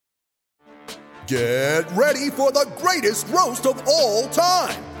Get ready for the greatest roast of all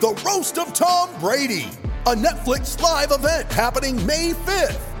time, the Roast of Tom Brady, a Netflix live event happening May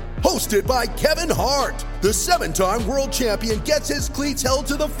 5th. Hosted by Kevin Hart, the 7-time world champion gets his cleats held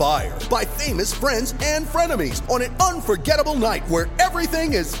to the fire by famous friends and frenemies on an unforgettable night where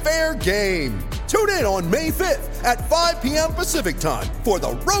everything is fair game. Tune in on May 5th at 5 p.m. Pacific time for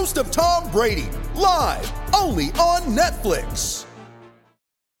the Roast of Tom Brady, live only on Netflix.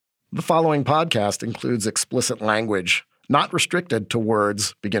 The following podcast includes explicit language, not restricted to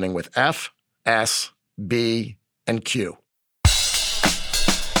words beginning with F, S, B, and Q.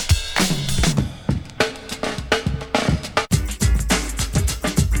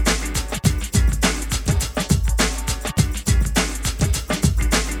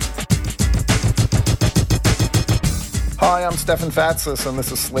 Hi, I'm Stefan Fatsis, and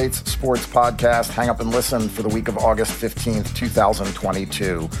this is Slate's sports podcast, Hang Up and Listen, for the week of August 15th,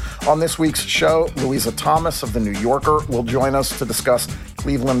 2022. On this week's show, Louisa Thomas of The New Yorker will join us to discuss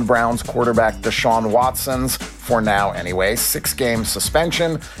Cleveland Browns quarterback Deshaun Watson's, for now anyway, 6-game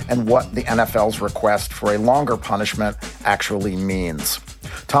suspension and what the NFL's request for a longer punishment actually means.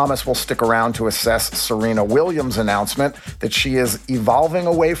 Thomas will stick around to assess Serena Williams' announcement that she is evolving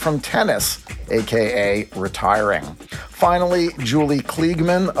away from tennis, aka retiring. Finally, Julie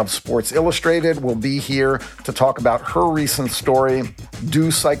Kliegman of Sports Illustrated will be here to talk about her recent story, Do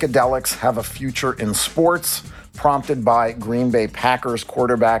Psychedelics Have a Future in Sports?, prompted by Green Bay Packers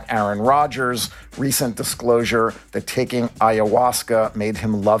quarterback Aaron Rodgers' recent disclosure that taking ayahuasca made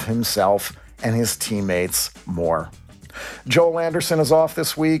him love himself and his teammates more. Joel Anderson is off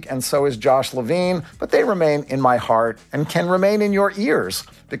this week, and so is Josh Levine, but they remain in my heart and can remain in your ears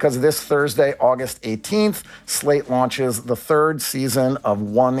because this Thursday, August 18th, Slate launches the third season of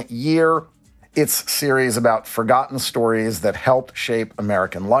 1 Year, its series about forgotten stories that helped shape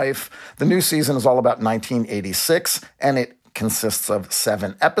American life. The new season is all about 1986, and it consists of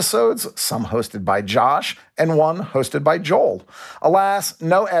 7 episodes, some hosted by Josh and one hosted by Joel. Alas,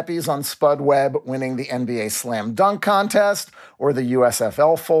 no eppies on Spud Webb winning the NBA Slam Dunk Contest or the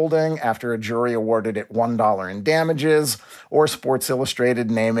USFL folding after a jury awarded it $1 in damages, or Sports Illustrated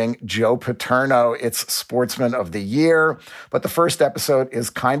naming Joe Paterno its Sportsman of the Year. But the first episode is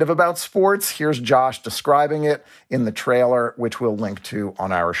kind of about sports. Here's Josh describing it in the trailer, which we'll link to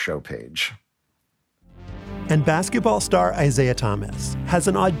on our show page. And basketball star Isaiah Thomas has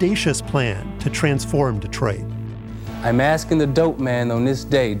an audacious plan to transform Detroit. I'm asking the dope man on this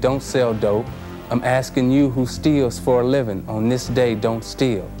day, don't sell dope. I'm asking you who steals for a living, on this day, don't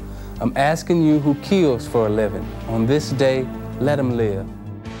steal. I'm asking you who kills for a living, on this day, let him live.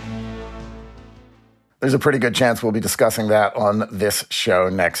 There's a pretty good chance we'll be discussing that on this show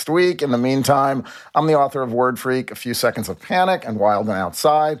next week. In the meantime, I'm the author of Word Freak, A Few Seconds of Panic, and Wild and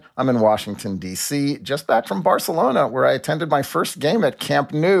Outside. I'm in Washington, D.C., just back from Barcelona, where I attended my first game at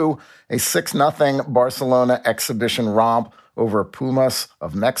Camp Nou, a 6-0 Barcelona exhibition romp over Pumas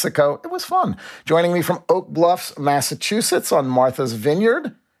of Mexico. It was fun. Joining me from Oak Bluffs, Massachusetts, on Martha's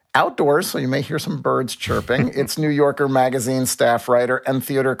Vineyard, outdoors, so you may hear some birds chirping. It's New Yorker magazine staff writer and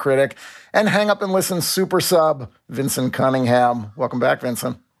theater critic and Hang Up and Listen super sub, Vincent Cunningham. Welcome back,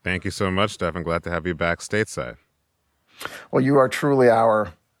 Vincent. Thank you so much, Steph. I'm glad to have you back stateside. Well, you are truly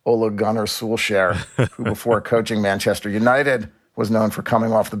our Ole Gunnar Solskjaer, who before coaching Manchester United was known for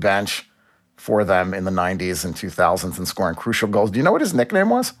coming off the bench for them in the 90s and 2000s and scoring crucial goals. Do you know what his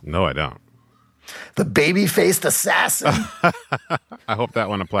nickname was? No, I don't. The baby-faced assassin. I hope that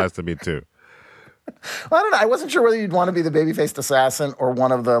one applies to me, too. Well, I don't know. I wasn't sure whether you'd want to be the baby-faced assassin or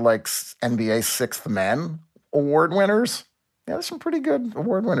one of the NBA Sixth Men award winners. Yeah, there's some pretty good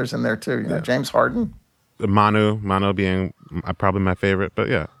award winners in there, too. You know, James Harden. Manu being probably my favorite. But,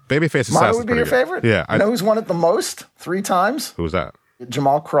 yeah, baby-faced assassin. Manu would be your favorite? Yeah. You know who's won it the most? 3 times? Who's that?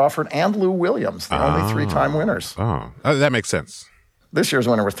 Jamal Crawford and Lou Williams, the only 3-time winners. Oh, that makes sense. This year's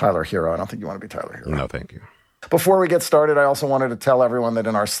winner was Tyler Hero. I don't think you want to be Tyler Hero. No, thank you. Before we get started, I also wanted to tell everyone that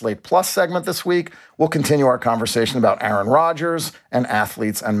in our Slate Plus segment this week, we'll continue our conversation about Aaron Rodgers and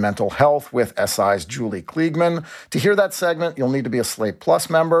athletes and mental health with SI's Julie Kliegman. To hear that segment, you'll need to be a Slate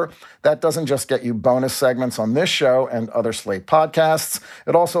Plus member. That doesn't just get you bonus segments on this show and other Slate podcasts.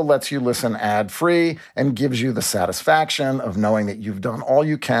 It also lets you listen ad-free and gives you the satisfaction of knowing that you've done all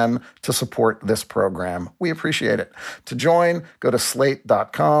you can to support this program. We appreciate it. To join, go to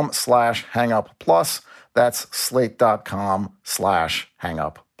slate.com/hangupplus. That's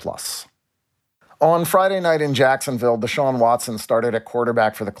slate.com/hangupplus. On Friday night in Jacksonville, Deshaun Watson started at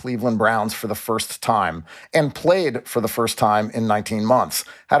quarterback for the Cleveland Browns for the first time and played for the first time in 19 months.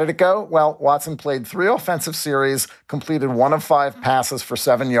 How did it go? Well, Watson played 3 offensive series, completed 1 of 5 passes for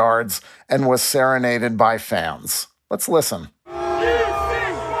 7 yards, and was serenaded by fans. Let's listen.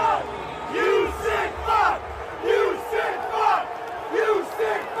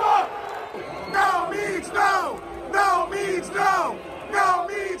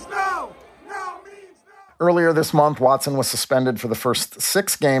 Earlier this month, Watson was suspended for the first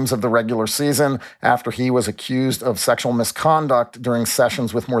 6 games of the regular season after he was accused of sexual misconduct during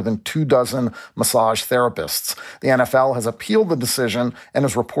sessions with more than 24 massage therapists. The NFL has appealed the decision and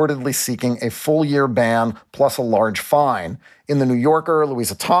is reportedly seeking a full-year ban plus a large fine. In The New Yorker,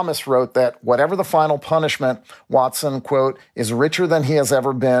 Louisa Thomas wrote that whatever the final punishment, Watson, quote, is richer than he has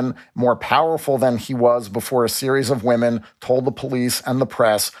ever been, more powerful than he was before a series of women told the police and the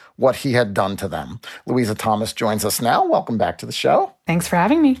press what he had done to them. Louisa Thomas joins us now. Welcome back to the show. Thanks for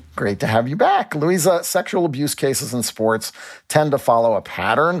having me. Great to have you back. Louisa, sexual abuse cases in sports tend to follow a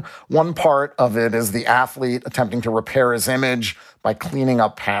pattern. One part of it is the athlete attempting to repair his image by cleaning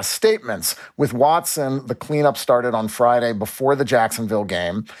up past statements. With Watson, the cleanup started on Friday before the Jacksonville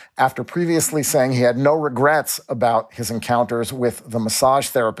game, after previously saying he had no regrets about his encounters with the massage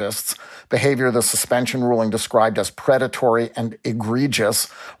therapists, behavior the suspension ruling described as predatory and egregious.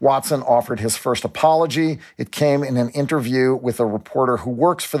 Watson offered his first apology. It came in an interview with a reporter who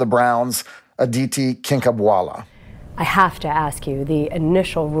works for the Browns, Aditi Kinkhabwala. I have to ask you, the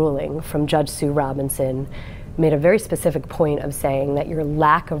initial ruling from Judge Sue Robinson made a very specific point of saying that your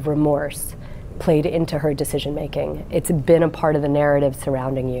lack of remorse played into her decision-making. It's been a part of the narrative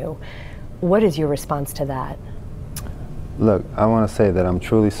surrounding you. What is your response to that? Look, I want to say that I'm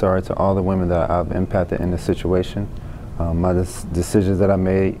truly sorry to all the women that I've impacted in this situation. My decisions that I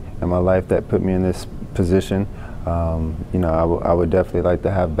made in my life that put me in this position, I would definitely like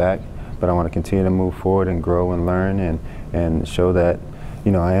to have back, but I want to continue to move forward and grow and learn and show that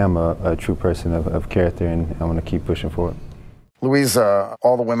I am a true person of character, and I want to keep pushing forward. Louisa,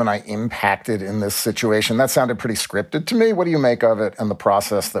 all the women I impacted in this situation, that sounded pretty scripted to me. What do you make of it and the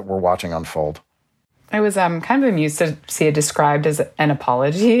process that we're watching unfold? I was kind of amused to see it described as an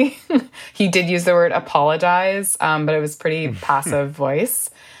apology. He did use the word apologize, but it was pretty passive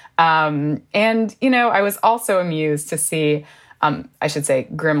voice. And, I was also amused to see, I should say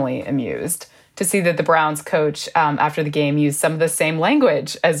grimly amused, to see that the Browns coach after the game used some of the same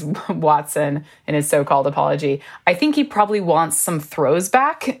language as Watson in his so-called apology. I think he probably wants some throws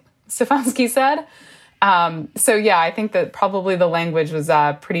back, Stefanski said. I think that probably the language was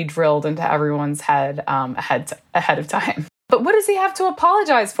pretty drilled into everyone's head ahead of time. But what does he have to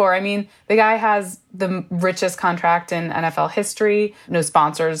apologize for? I mean, the guy has the richest contract in NFL history. No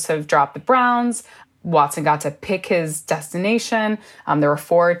sponsors have dropped the Browns. Watson got to pick his destination. There were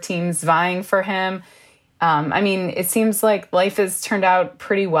 4 teams vying for him. It seems like life has turned out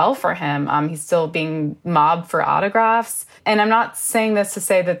pretty well for him. He's still being mobbed for autographs. And I'm not saying this to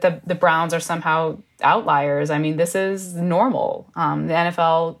say that the Browns are somehow outliers. I mean, this is normal. The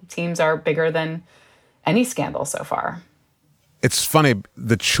NFL teams are bigger than any scandal so far. It's funny,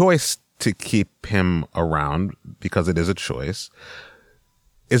 the choice to keep him around, because it is a choice,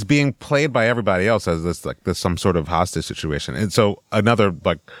 is being played by everybody else as this some sort of hostage situation. And so another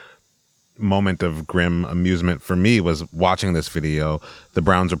moment of grim amusement for me was watching this video, the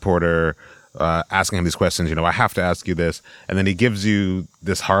Browns reporter asking him these questions, I have to ask you this. And then he gives you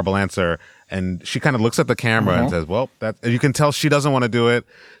this horrible answer. And she kind of looks at the camera and says, well, you can tell she doesn't want to do it.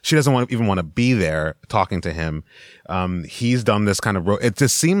 She doesn't even want to be there talking to him. He's done this kind of it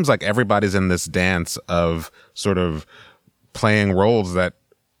just seems like everybody's in this dance of sort of playing roles that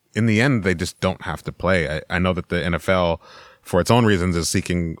in the end, they just don't have to play. I know that the NFL, for its own reasons, is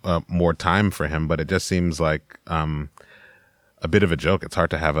seeking more time for him, but it just seems like a bit of a joke. It's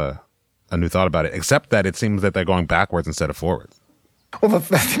hard to have a new thought about it, except that it seems that they're going backwards instead of forwards. Well, the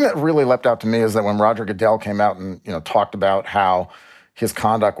thing that really leapt out to me is that when Roger Goodell came out and talked about how his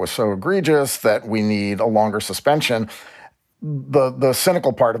conduct was so egregious that we need a longer suspension, the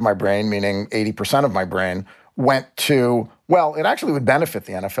cynical part of my brain, meaning 80% of my brain, went to, well, it actually would benefit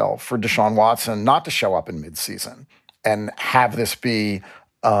the NFL for Deshaun Watson not to show up in midseason and have this be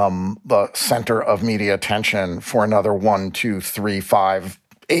the center of media attention for another 1, 2, 3, 5,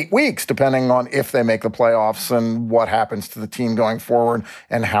 8 weeks, depending on if they make the playoffs and what happens to the team going forward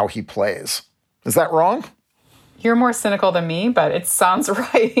and how he plays. Is that wrong? You're more cynical than me, but it sounds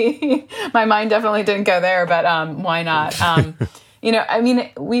right. My mind definitely didn't go there, but why not? I mean,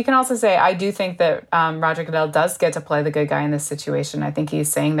 we can also say I do think that Roger Goodell does get to play the good guy in this situation. I think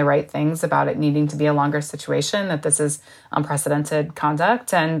he's saying the right things about it needing to be a longer situation, that this is unprecedented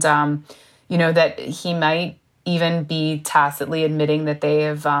conduct, and, that he might even be tacitly admitting that they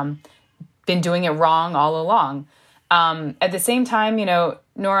have been doing it wrong all along. At the same time,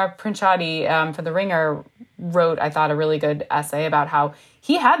 Nora Princiotti for The Ringer wrote, I thought, a really good essay about how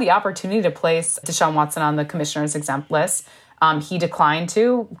he had the opportunity to place Deshaun Watson on the commissioner's exempt list. He declined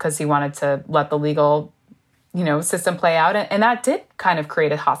to because he wanted to let the legal, system play out. And that did kind of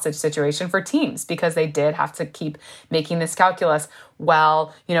create a hostage situation for teams because they did have to keep making this calculus.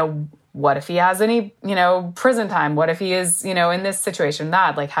 Well, what if he has any, prison time? What if he is, in this situation,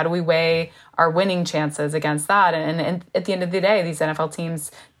 that? Like, how do we weigh our winning chances against that? And at the end of the day, these NFL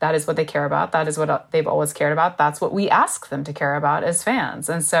teams, that is what they care about. That is what they've always cared about. That's what we ask them to care about as fans.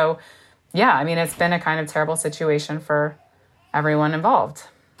 And so, yeah, I mean, it's been a kind of terrible situation for everyone involved.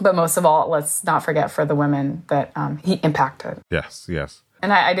 But most of all, let's not forget for the women that he impacted. Yes.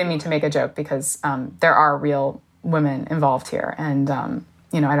 And I didn't mean to make a joke because there are real women involved here. And,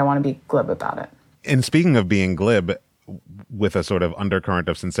 I don't want to be glib about it. And speaking of being glib with a sort of undercurrent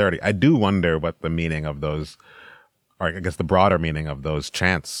of sincerity, I do wonder what the meaning of those, or I guess the broader meaning of those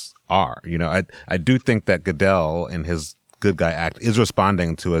chants are. I do think that Goodell in his good guy act is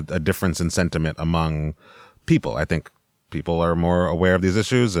responding to a difference in sentiment among people. I think people are more aware of these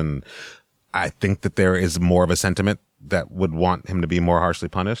issues, and I think that there is more of a sentiment that would want him to be more harshly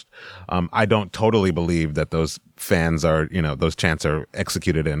punished. I don't totally believe that those fans are, those chants are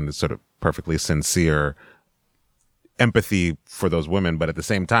executed in sort of perfectly sincere empathy for those women. But at the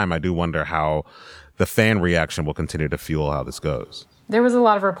same time, I do wonder how the fan reaction will continue to fuel how this goes. There was a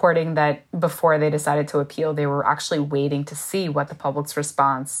lot of reporting that before they decided to appeal, they were actually waiting to see what the public's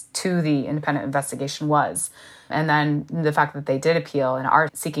response to the independent investigation was. And then the fact that they did appeal and are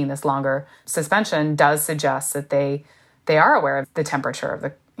seeking this longer suspension does suggest that they are aware of the temperature of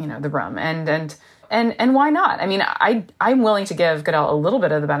the room. And why not? I mean, I'm willing to give Goodell a little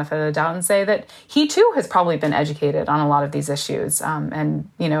bit of the benefit of the doubt and say that he too has probably been educated on a lot of these issues. And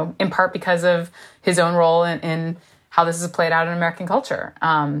in part because of his own role in how this is played out in American culture.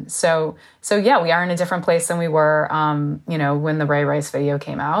 So yeah, we are in a different place than we were, when the Ray Rice video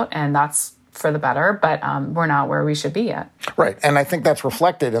came out, and that's for the better, but we're not where we should be yet. Right, and I think that's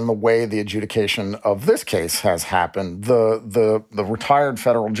reflected in the way the adjudication of this case has happened. The retired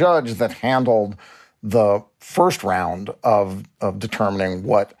federal judge that handled the first round of determining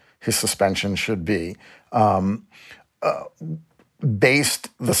what his suspension should be based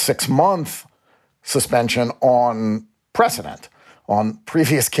the 6-month suspension on precedent, on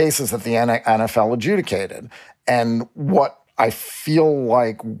previous cases that the NFL adjudicated. And what I feel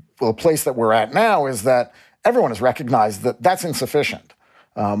like the place that we're at now is that everyone has recognized that that's insufficient,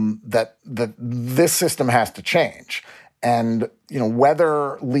 that this system has to change. And,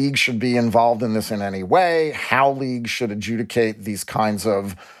 whether leagues should be involved in this in any way, how leagues should adjudicate these kinds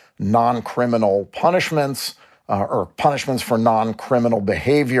of non-criminal punishments, or punishments for non-criminal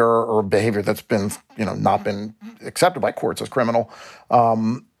behavior or behavior that's been, not been accepted by courts as criminal.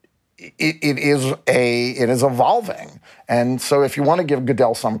 It is evolving. And so if you want to give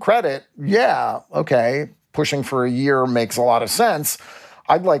Goodell some credit, yeah, okay, pushing for a year makes a lot of sense.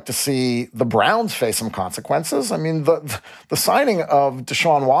 I'd like to see the Browns face some consequences. I mean, the signing of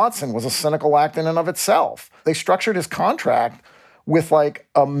Deshaun Watson was a cynical act in and of itself. They structured his contract with like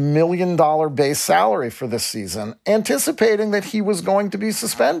 $1 million base salary for this season, anticipating that he was going to be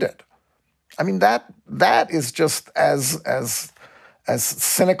suspended. I mean, that is just as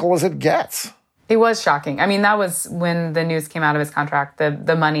cynical as it gets. It was shocking. I mean, that was when the news came out of his contract.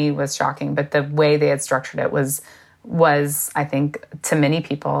 The money was shocking, but the way they had structured it was, I think, to many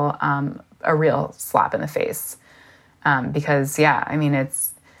people, a real slap in the face. Because, yeah, I mean,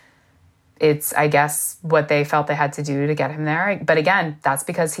 it's, I guess, what they felt they had to do to get him there. But again, that's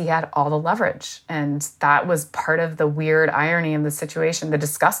because he had all the leverage. And that was part of the weird irony of the situation. The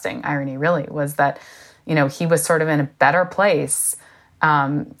disgusting irony, really, was that, he was sort of in a better place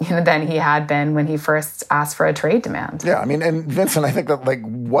than he had been when he first asked for a trade demand. Yeah, I mean, and Vincent, I think that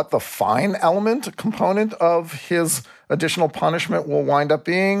what the fine component of his additional punishment will wind up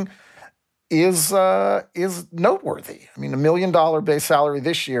being is noteworthy. I mean, $1 million base salary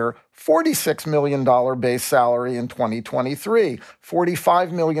this year, $46 million base salary in 2023,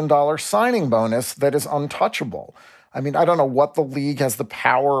 $45 million signing bonus that is untouchable. I mean, I don't know what the league has the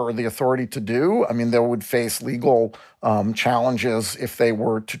power or the authority to do. I mean, they would face legal challenges if they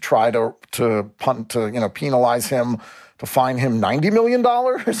were to try to penalize him, to fine him $90 million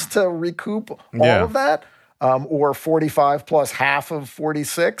to recoup all of that. or 45 plus half of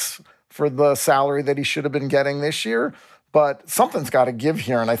 46 for the salary that he should have been getting this year. But something's got to give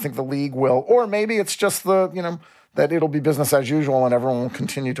here, and I think the league will. Or maybe it's just that it'll be business as usual and everyone will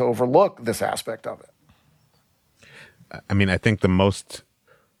continue to overlook this aspect of it. I mean, I think the most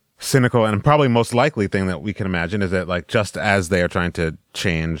cynical and probably most likely thing that we can imagine is that, like, just as they are trying to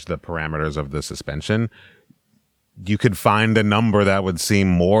change the parameters of the suspension, you could find a number that would seem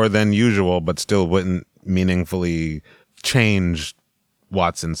more than usual, but still wouldn't meaningfully change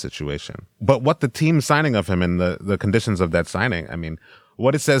Watson's situation. But what the team signing of him and the conditions of that signing, I mean,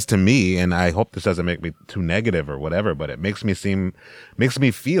 what it says to me, and I hope this doesn't make me too negative or whatever, but it makes me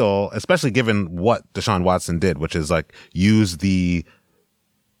feel, especially given what Deshaun Watson did, which is like use the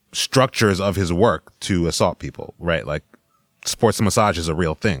structures of his work to assault people, right? Like, sports massage is a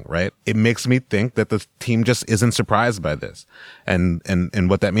real thing, right? It makes me think that the team just isn't surprised by this. And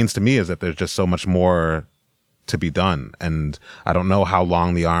what that means to me is that there's just so much more to be done. And I don't know how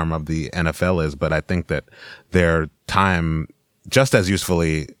long the arm of the NFL is, but I think that their time just as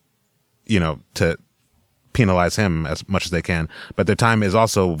usefully, to penalize him as much as they can, but their time is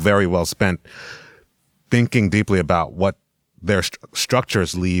also very well spent thinking deeply about what their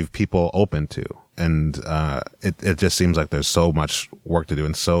structures leave people open to. And it just seems like there's so much work to do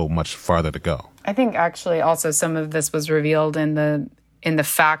and so much farther to go. I think actually also some of this was revealed in the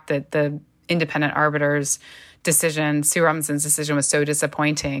fact that the independent arbiters' decision, Sue Robinson's decision, was so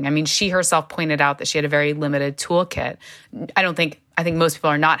disappointing. I mean, she herself pointed out that she had a very limited toolkit. I think most people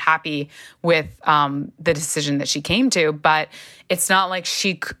are not happy with the decision that she came to, but it's not like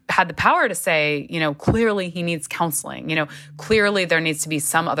she had the power to say, clearly he needs counseling. Clearly there needs to be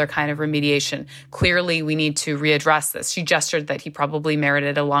some other kind of remediation. Clearly we need to readdress this. She gestured that he probably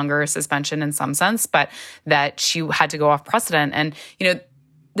merited a longer suspension in some sense, but that she had to go off precedent. And,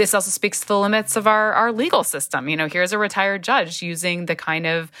 this also speaks to the limits of our legal system. Here's a retired judge using the kind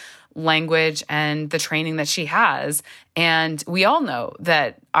of language and the training that she has. And we all know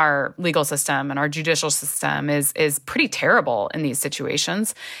that our legal system and our judicial system is pretty terrible in these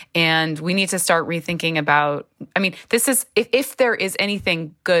situations. And we need to start rethinking about, this is, if there is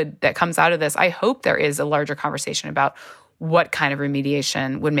anything good that comes out of this, I hope there is a larger conversation about what kind of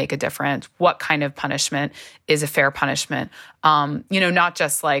remediation would make a difference, what kind of punishment is a fair punishment. Not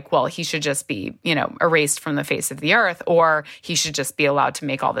just like, well, he should just be, erased from the face of the earth, or he should just be allowed to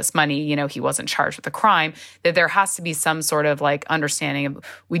make all this money, he wasn't charged with a crime. That there has to be some sort of like understanding of,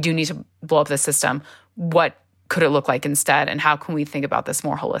 we do need to blow up the system. What could it look like instead? And how can we think about this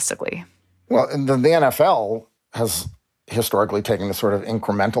more holistically? Well, the NFL has historically taking a sort of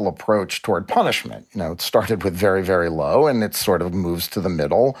incremental approach toward punishment. It started with very, very low, and it sort of moves to the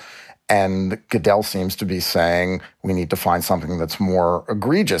middle. And Goodell seems to be saying we need to find something that's more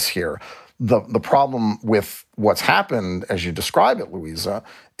egregious here. The problem with what's happened, as you describe it, Louisa,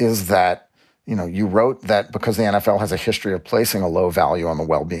 is that you wrote that because the NFL has a history of placing a low value on the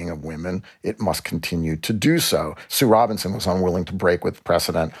well-being of women, it must continue to do so. Sue Robinson was unwilling to break with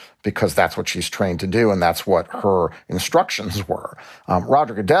precedent because that's what she's trained to do, and that's what her instructions were.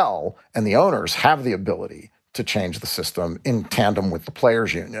 Roger Goodell and the owners have the ability to change the system in tandem with the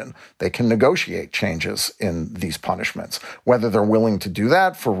players' union. They can negotiate changes in these punishments. Whether they're willing to do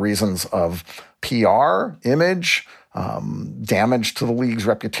that for reasons of PR, image, damage to the league's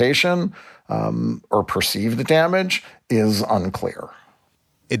reputation, or perceived damage is unclear.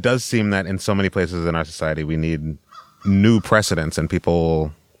 It does seem that in so many places in our society, we need new precedents and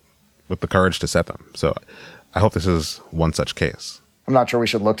people with the courage to set them. So I hope this is one such case. I'm not sure we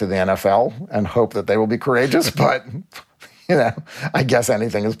should look to the NFL and hope that they will be courageous, but, I guess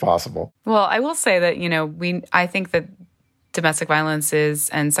anything is possible. Well, I will say that, I think that domestic violence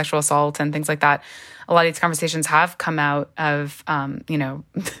and sexual assault and things like that, a lot of these conversations have come out of,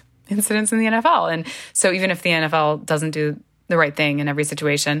 incidents in the NFL. And so even if the NFL doesn't do the right thing in every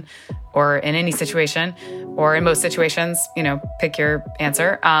situation or in any situation or in most situations, pick your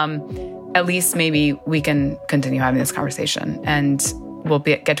answer, at least maybe we can continue having this conversation and we'll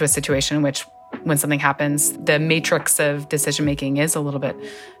get to a situation in which when something happens, the matrix of decision-making is a little bit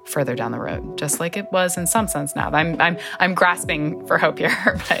further down the road, just like it was in some sense now. I'm grasping for hope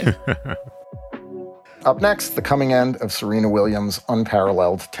here, but... Up next, the coming end of Serena Williams'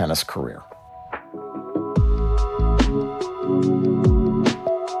 unparalleled tennis career.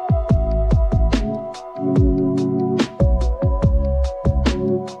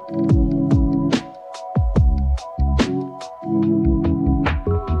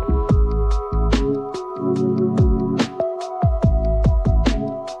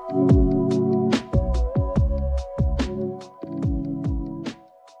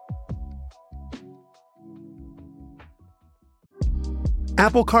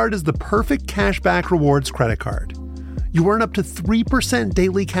 Apple Card is the perfect cashback rewards credit card. You earn up to 3%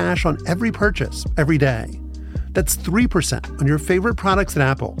 daily cash on every purchase, every day. That's 3% on your favorite products at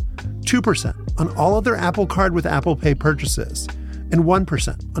Apple, 2% on all other Apple Card with Apple Pay purchases, and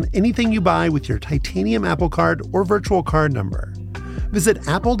 1% on anything you buy with your titanium Apple Card or virtual card number. Visit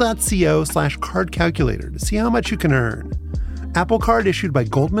apple.co/card calculator to see how much you can earn. Apple Card issued by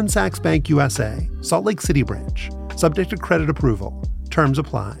Goldman Sachs Bank USA, Salt Lake City branch. Subject to credit approval. Terms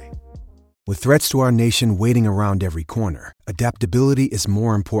apply. With threats to our nation waiting around every corner, adaptability is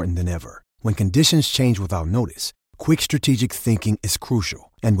more important than ever. When conditions change without notice, quick strategic thinking is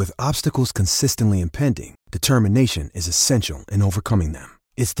crucial. And with obstacles consistently impending, determination is essential in overcoming them.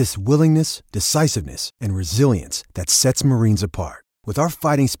 It's this willingness, decisiveness, and resilience that sets Marines apart. With our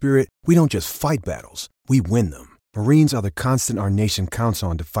fighting spirit, we don't just fight battles, we win them. Marines are the constant our nation counts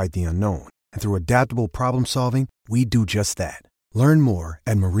on to fight the unknown. And through adaptable problem solving, we do just that. Learn more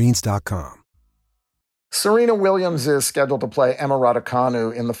at marines.com. Serena Williams is scheduled to play Emma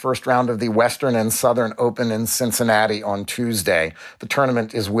Raducanu in the first round of the Western and Southern Open in Cincinnati on Tuesday. The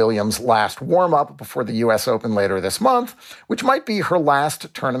tournament is Williams' last warm-up before the U.S. Open later this month, which might be her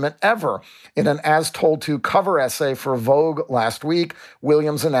last tournament ever. In an As Told To cover essay for Vogue last week,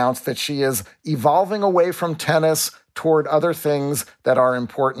 Williams announced that she is evolving away from tennis toward other things that are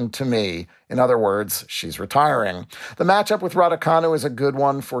important to me. In other words, she's retiring. The matchup with Raducanu is a good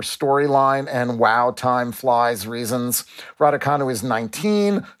one for storyline and wow, time flies reasons. Raducanu is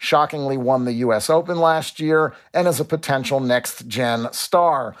 19, shockingly won the U.S. Open last year, and is a potential next-gen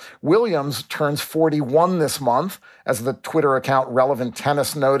star. Williams turns 41 this month. As the Twitter account Relevant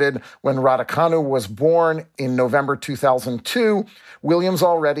Tennis noted, when Raducanu was born in November 2002, Williams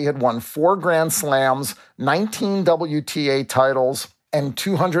already had won 4 Grand Slams, 19 WTA titles, and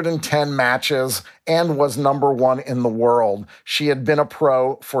 210 matches, and was number 1 in the world. She had been a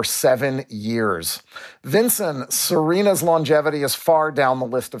pro for 7 years. Vincent, Serena's longevity is far down the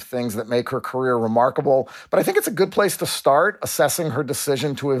list of things that make her career remarkable, but I think it's a good place to start assessing her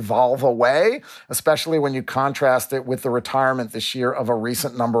decision to evolve away, especially when you contrast it with the retirement this year of a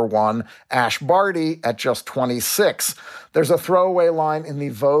recent number 1, Ash Barty, at just 26. There's a throwaway line in the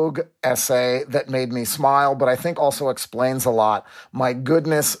Vogue essay that made me smile, but I think also explains a lot. My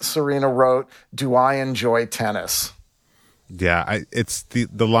goodness, Serena wrote, do I enjoy tennis? Yeah, it's the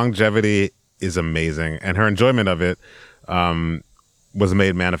longevity is amazing, and her enjoyment of it was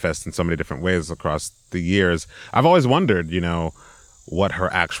made manifest in so many different ways across the years. I've always wondered, what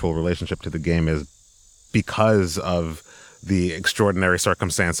her actual relationship to the game is because of the extraordinary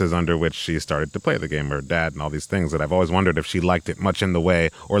circumstances under which she started to play the game, her dad and all these things, that I've always wondered if she liked it much in the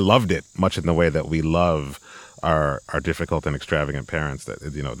way, or loved it much in the way that we love our difficult and extravagant parents, that,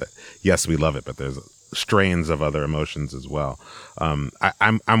 that yes, we love it, but there's strains of other emotions as well. I'm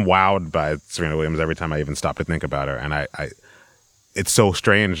wowed by Serena Williams every time I even stop to think about her. And it's so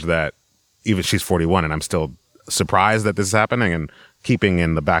strange that even she's 41 and I'm still surprised that this is happening, and keeping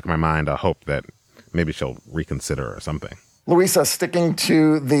in the back of my mind a hope that maybe she'll reconsider or something. Louisa, sticking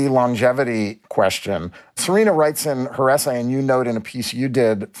to the longevity question, Serena writes in her essay, and you note in a piece you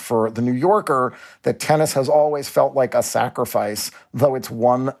did for The New Yorker, that tennis has always felt like a sacrifice, though it's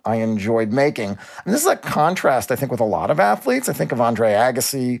one I enjoyed making. And this is a contrast, I think, with a lot of athletes. I think of Andre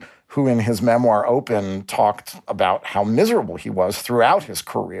Agassi, who in his memoir Open talked about how miserable he was throughout his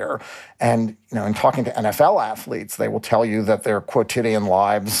career. And, in talking to NFL athletes, they will tell you that their quotidian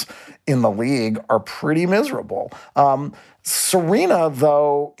lives in the league are pretty miserable. Serena,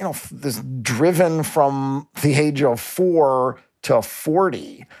 though, is driven from the age of 4 to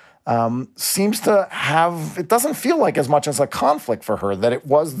 40, seems to have, it doesn't feel like as much as a conflict for her, that it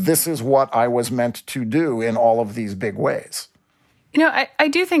was, this is what I was meant to do in all of these big ways. I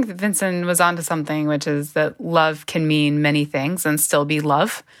do think that Vincent was onto something, which is that love can mean many things and still be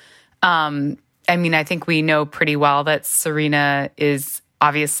love. I think we know pretty well that Serena is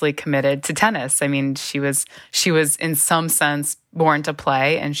obviously committed to tennis. She was in some sense born to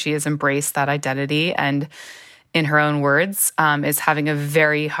play, and she has embraced that identity, and in her own words, is having a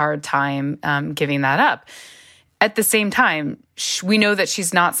very hard time giving that up. At the same time, we know that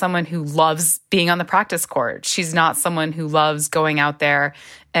she's not someone who loves being on the practice court. She's not someone who loves going out there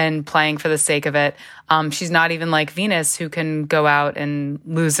and playing for the sake of it. She's not even like Venus, who can go out and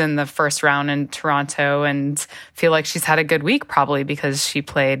lose in the first round in Toronto and feel like she's had a good week, probably because she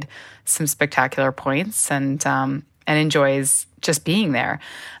played some spectacular points and enjoys just being there.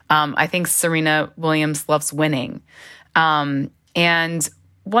 I think Serena Williams loves winning. And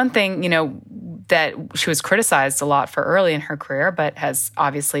one thing, that she was criticized a lot for early in her career, but has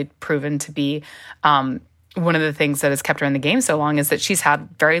obviously proven to be one of the things that has kept her in the game so long is that she's had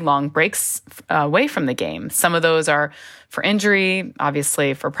very long breaks away from the game. Some of those are for injury,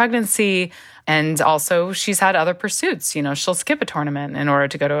 obviously for pregnancy, and also she's had other pursuits. You know, she'll skip a tournament in order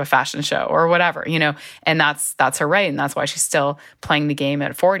to go to a fashion show or whatever, you know, and that's her right. And that's why she's still playing the game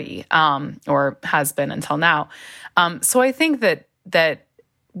at 40, or has been until now. So I think that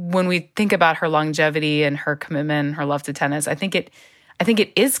when we think about her longevity and her commitment, her love to tennis, I think it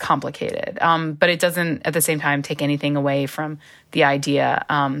is complicated, but it doesn't at the same time take anything away from the idea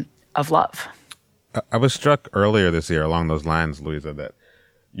of love. I was struck earlier this year along those lines, Louisa, that,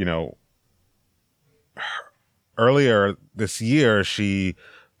 you know, earlier this year, she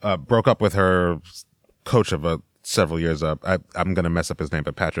broke up with her coach of several years up. I'm going to mess up his name,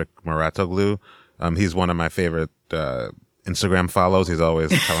 but Patrick Mouratoglou. He's one of my favorite Instagram follows. He's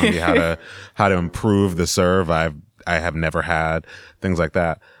always telling me how to improve the serve I have never had, things like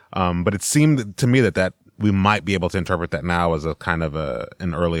that. But it seemed to me that we might be able to interpret that now as a kind of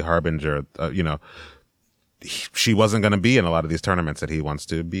an early harbinger. You know, she wasn't going to be in a lot of these tournaments that he wants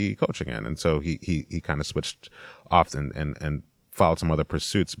to be coaching in, and so he kind of switched off and followed some other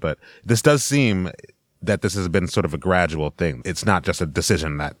pursuits. But this does seem that this has been sort of a gradual thing. It's not just a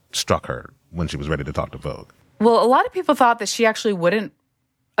decision that struck her when she was ready to talk to Vogue. Well, a lot of people thought that she actually wouldn't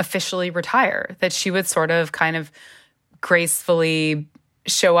officially retire, that she would sort of kind of gracefully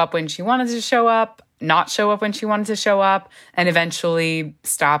show up when she wanted to show up, not show up when she wanted to show up, and eventually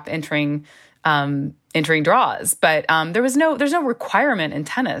stop entering draws. But there's no requirement in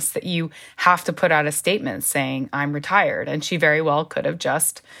tennis that you have to put out a statement saying I'm retired. And she very well could have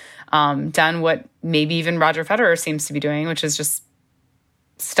just done what maybe even Roger Federer seems to be doing, which is just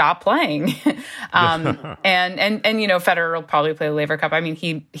stop playing. And you know, Federer will probably play the Laver Cup. I mean,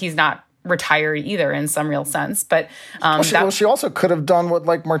 he's not retired either in some real sense, but she also could have done what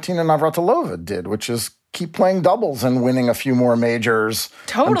like Martina Navratilova did, which is keep playing doubles and winning a few more majors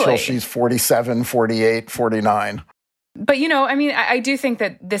until she's 47, 48, 49. But you know, I mean, I do think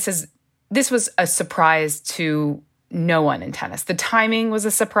that this was a surprise to no one in tennis. The timing was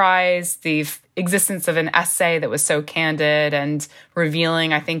a surprise. The existence of an essay that was so candid and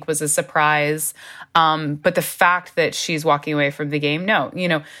revealing, I think, was a surprise. But the fact that she's walking away from the game, no. You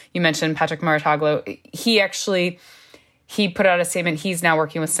know, you mentioned Patrick Mouratoglou. He put out a statement. He's now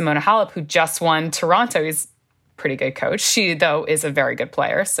working with Simona Halep, who just won Toronto. He's a pretty good coach. She, though, is a very good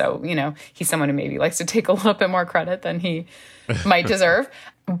player. So, you know, he's someone who maybe likes to take a little bit more credit than he might deserve.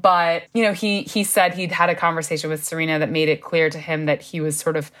 But, you know, he said he'd had a conversation with Serena that made it clear to him that he was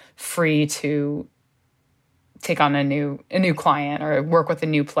sort of free to take on a new client or work with a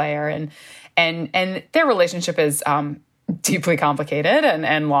new player. And their relationship is deeply complicated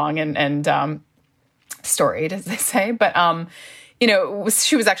and long and storied, as they say. But, you know,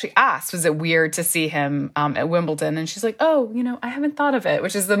 she was actually asked, was it weird to see him at Wimbledon? And she's like, oh, you know, I haven't thought of it,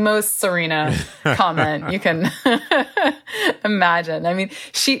 which is the most Serena comment you can imagine. I mean,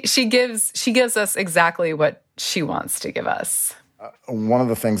 she gives us exactly what she wants to give us. One of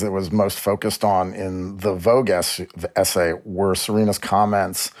the things that was most focused on in the Vogue essay were Serena's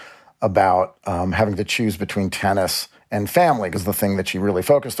comments about having to choose between tennis and family, because the thing that she really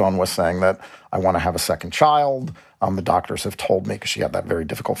focused on was saying that I want to have a second child. The doctors have told me, because she had that very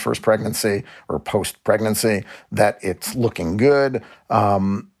difficult first pregnancy or post-pregnancy, that it's looking good.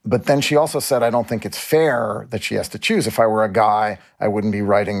 But then she also said, I don't think it's fair that she has to choose. If I were a guy, I wouldn't be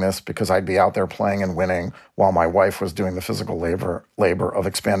writing this because I'd be out there playing and winning while my wife was doing the physical labor of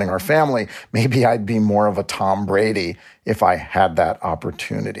expanding our family. Maybe I'd be more of a Tom Brady if I had that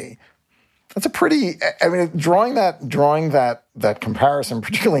opportunity. That's a pretty, I mean, drawing that comparison,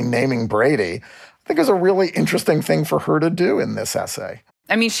 particularly naming Brady, I think is a really interesting thing for her to do in this essay.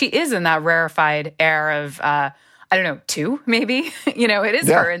 I mean, she is in that rarefied air of, I don't know, two, maybe. You know, it is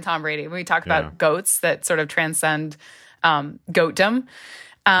her and Tom Brady. When we talk about GOATs that sort of transcend goatdom.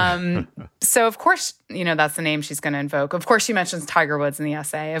 So, of course, you know, that's the name she's going to invoke. Of course, she mentions Tiger Woods in the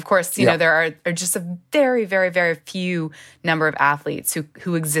essay. Of course, you know, there are just a very, very, very few number of athletes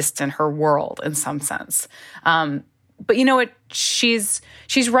who exist in her world in some sense. But you know what? She's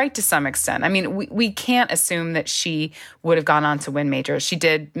right to some extent. I mean, we can't assume that she would have gone on to win majors. She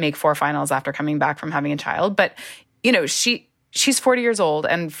did make 4 finals after coming back from having a child. But, you know, she's 40 years old.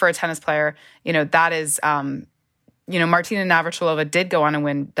 And for a tennis player, you know, that is, you know, Martina Navratilova did go on and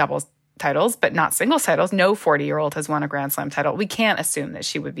win doubles titles, but not singles titles. No 40-year-old has won a Grand Slam title. We can't assume that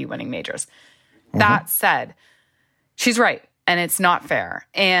she would be winning majors. Mm-hmm. That said, she's right. And it's not fair.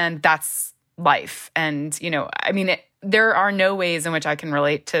 And that's life. And, you know, I mean, there are no ways in which I can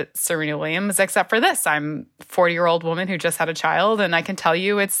relate to Serena Williams except for this. I'm a 40-year-old woman who just had a child, and I can tell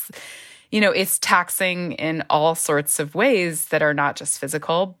you it's it's taxing in all sorts of ways that are not just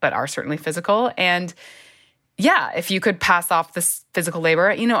physical, but are certainly physical. And yeah, if you could pass off this physical labor,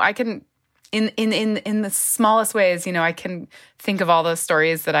 I can, in the smallest ways, I can think of all those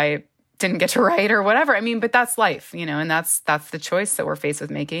stories that I didn't get to write or whatever. I mean, but that's life, and that's the choice that we're faced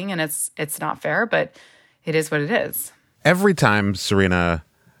with making. And it's not fair, but it is what it is. Every time Serena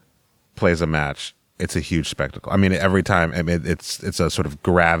plays a match, it's a huge spectacle. I mean, every time, it's a sort of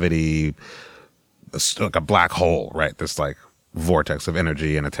gravity, like a black hole, right? This like vortex of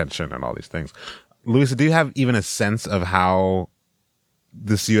energy and attention and all these things. Louisa, do you have even a sense of how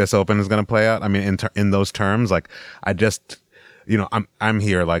this U.S. Open is going to play out? I mean, in those terms, like I just, I'm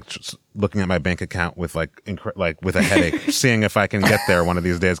here like looking at my bank account with like with a headache, seeing if I can get there one of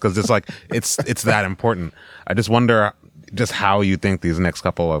these days, because it's like it's that important. I just wonder just how you think these next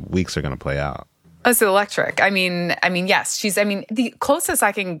couple of weeks are going to play out. It's electric. I mean, yes, the closest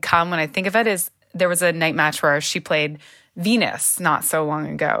I can come when I think of it is there was a night match where she played Venus not so long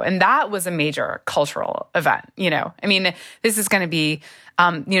ago. And that was a major cultural event, this is going to be,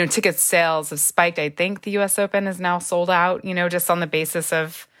 ticket sales have spiked. I think the U.S. Open is now sold out, just on the basis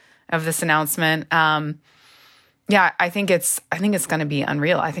of this announcement. Yeah, I think it's going to be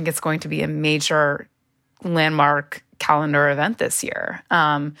unreal. I think it's going to be a major landmark calendar event this year.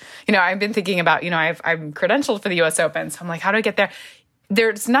 I've been thinking about, I'm credentialed for the U.S. Open. So I'm like, how do I get there?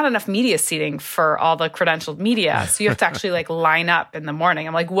 There's not enough media seating for all the credentialed media. So you have to actually like line up in the morning.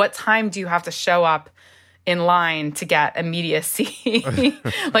 I'm like, what time do you have to show up in line to get a media seat?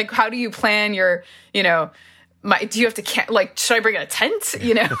 Like, how do you plan your, do you have to, should I bring a tent?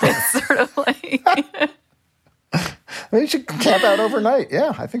 It's sort of like... You should camp out overnight.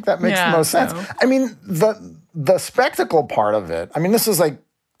 Yeah, I think that makes the most sense. I mean, the spectacle part of it, this is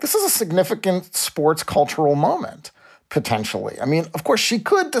a significant sports cultural moment. Potentially. I mean, of course, she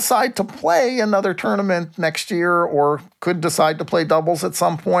could decide to play another tournament next year or could decide to play doubles at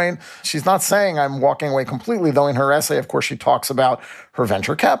some point. She's not saying I'm walking away completely, though in her essay, of course, she talks about her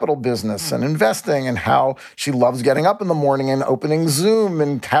venture capital business and investing and how she loves getting up in the morning and opening Zoom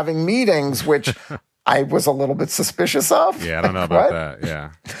and having meetings, which I was a little bit suspicious of. Yeah, I don't know about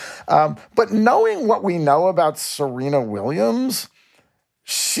that. Yeah. But knowing what we know about Serena Williams,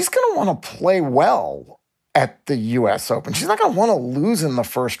 she's going to want to play well at the U.S. Open. She's not going to want to lose in the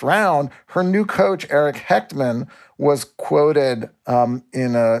first round. Her new coach, Eric Hechtman, was quoted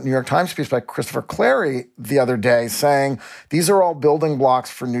in a New York Times piece by Christopher Clarey the other day saying, these are all building blocks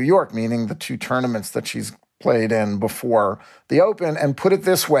for New York, meaning the two tournaments that she's played in before the Open. And put it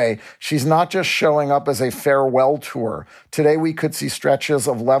this way, she's not just showing up as a farewell tour. Today we could see stretches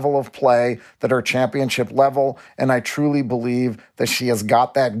of level of play that are championship level, and I truly believe that she has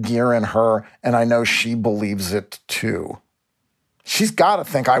got that gear in her, and I know she believes it too. She's got to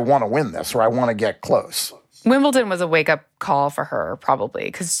think, I want to win this, or I want to get close. Wimbledon was a wake-up call for her, probably,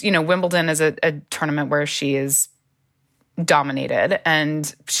 because, Wimbledon is a tournament where she is dominated,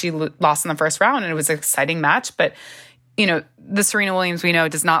 and she lost in the first round, and it was an exciting match. But, the Serena Williams we know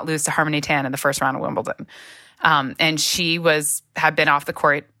does not lose to Harmony Tan in the first round of Wimbledon. And she had been off the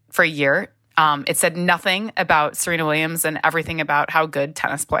court for a year. It said nothing about Serena Williams and everything about how good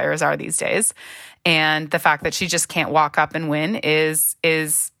tennis players are these days. And the fact that she just can't walk up and win is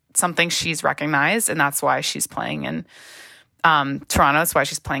something she's recognized, and that's why she's playing in Toronto. That's why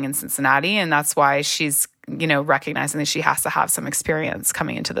she's playing in Cincinnati, and that's why she's recognizing that she has to have some experience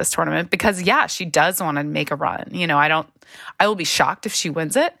coming into this tournament because, she does want to make a run. I will be shocked if she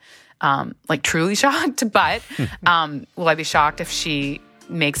wins it, truly shocked, but will I be shocked if she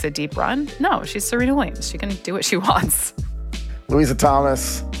makes a deep run? No, she's Serena Williams. She can do what she wants. Louisa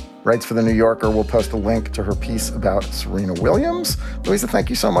Thomas writes for The New Yorker. We'll post a link to her piece about Serena Williams. Louisa, thank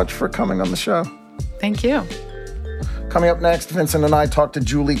you so much for coming on the show. Thank you. Coming up next, Vincent and I talk to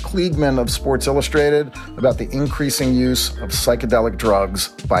Julie Kliegman of Sports Illustrated about the increasing use of psychedelic drugs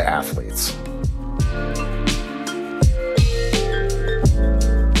by athletes.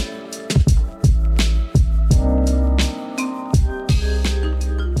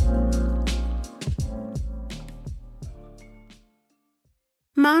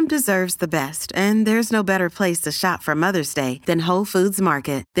 Mom deserves the best, and there's no better place to shop for Mother's Day than Whole Foods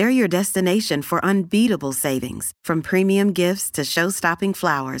Market. They're your destination for unbeatable savings, from premium gifts to show-stopping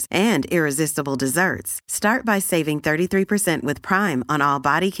flowers and irresistible desserts. Start by saving 33% with Prime on all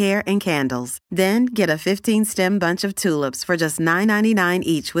body care and candles. Then get a 15-stem bunch of tulips for just $9.99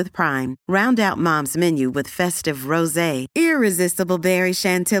 each with Prime. Round out Mom's menu with festive rosé, irresistible berry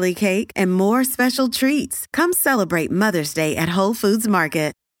chantilly cake, and more special treats. Come celebrate Mother's Day at Whole Foods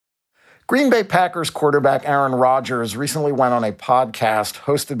Market. Green Bay Packers quarterback Aaron Rodgers recently went on a podcast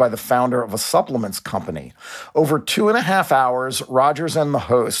hosted by the founder of a supplements company. Over 2.5 hours, Rodgers and the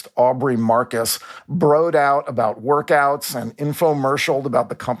host, Aubrey Marcus, broed out about workouts and infomercialed about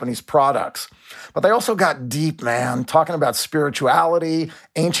the company's products. But they also got deep, man, talking about spirituality,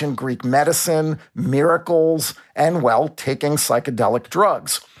 ancient Greek medicine, miracles, and, well, taking psychedelic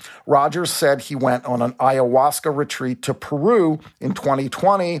drugs. Rodgers said he went on an ayahuasca retreat to Peru in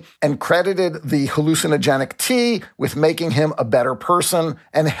 2020 and credited the hallucinogenic tea with making him a better person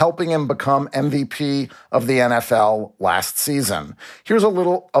and helping him become MVP of the NFL last season. Here's a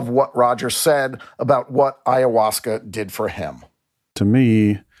little of what Rodgers said about what ayahuasca did for him. To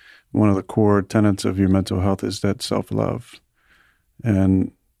me, one of the core tenets of your mental health is that self-love.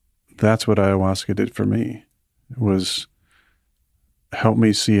 And that's what ayahuasca did for me. It was help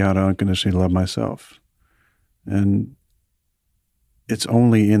me see how to unconditionally love myself. And it's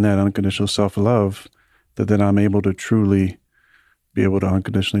only in that unconditional self-love that then I'm able to truly be able to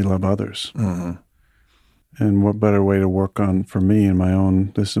unconditionally love others. Mm-hmm. And what better way to work on, for me, in my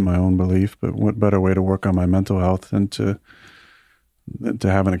own, this is my own belief, but what better way to work on my mental health than to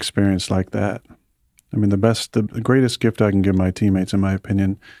have an experience like that? I mean, the greatest gift I can give my teammates, in my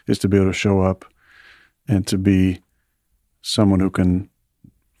opinion, is to be able to show up and to be someone who can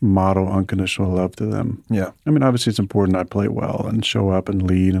model unconditional love to them. Yeah. I mean, obviously it's important I play well and show up and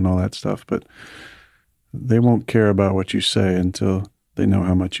lead and all that stuff, but they won't care about what you say until they know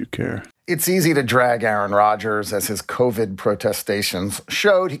how much you care. It's easy to drag Aaron Rodgers, as his COVID protestations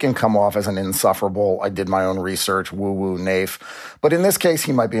showed. He can come off as an insufferable, I did my own research, woo-woo naif. But in this case,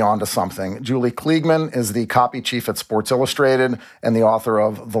 he might be onto something. Julie Kliegman is the copy chief at Sports Illustrated and the author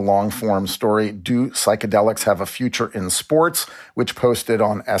of the long-form story, Do Psychedelics Have a Future in Sports?, which posted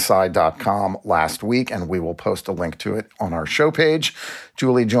on SI.com last week, and we will post a link to it on our show page.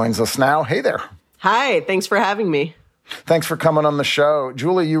 Julie joins us now. Hey there. Hi, thanks for having me. Thanks for coming on the show.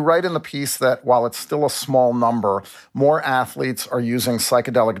 Julie, you write in the piece that while it's still a small number, more athletes are using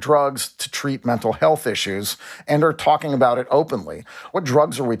psychedelic drugs to treat mental health issues and are talking about it openly. What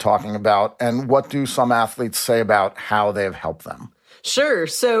drugs are we talking about, and what do some athletes say about how they've helped them? Sure.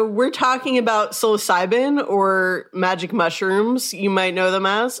 So we're talking about psilocybin, or magic mushrooms, you might know them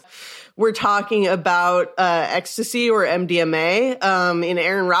as. We're talking about ecstasy, or MDMA. In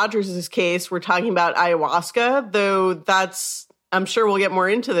Aaron Rodgers' case, we're talking about ayahuasca, though I'm sure we'll get more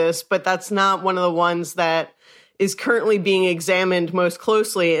into this, but that's not one of the ones that is currently being examined most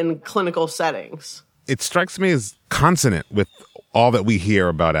closely in clinical settings. It strikes me as consonant with all that we hear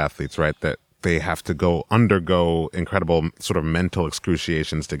about athletes, right? That they have to undergo incredible sort of mental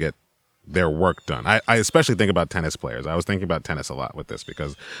excruciations to get their work done. I especially think about tennis players. I was thinking about tennis a lot with this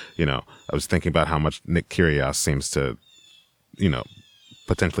because, I was thinking about how much Nick Kyrgios seems to,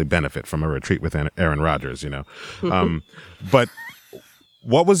 potentially benefit from a retreat with Aaron Rodgers, But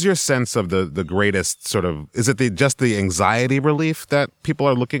what was your sense of the greatest sort of, is it just the anxiety relief that people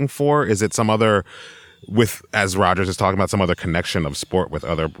are looking for? Is it some other, as Rodgers is talking about, some other connection of sport with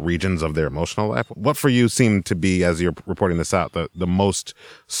other regions of their emotional life? What for you seemed to be, as you're reporting this out, the most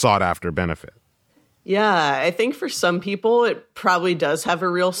sought after benefit? Yeah, I think for some people, it probably does have a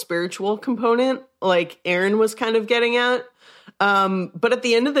real spiritual component, like Aaron was kind of getting at. But at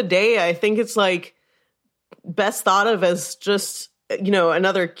the end of the day, I think it's like best thought of as just,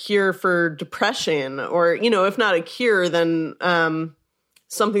 another cure for depression, or, if not a cure, then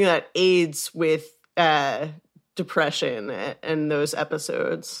something that aids with depression and those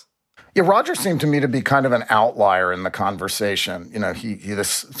episodes. Yeah, Rodgers seemed to me to be kind of an outlier in the conversation. He's this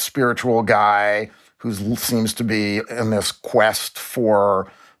spiritual guy who seems to be in this quest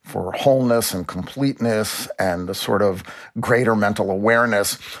for wholeness and completeness and a sort of greater mental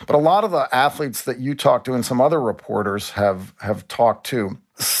awareness. But a lot of the athletes that you talk to and some other reporters have talked to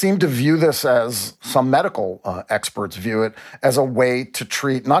seem to view this, as some medical experts view it, as a way to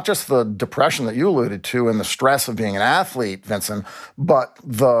treat not just the depression that you alluded to and the stress of being an athlete, Vincent, but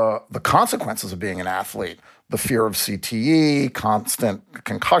the consequences of being an athlete. The fear of CTE, constant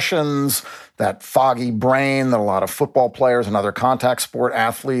concussions, that foggy brain that a lot of football players and other contact sport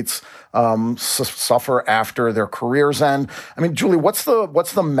athletes suffer after their careers end. I mean, Julie, what's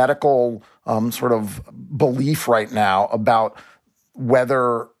the medical sort of belief right now about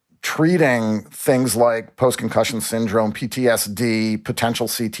whether treating things like post-concussion syndrome, PTSD, potential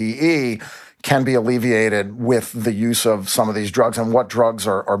CTE can be alleviated with the use of some of these drugs, and what drugs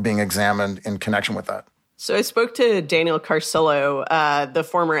are being examined in connection with that? So I spoke to Daniel Carcillo, the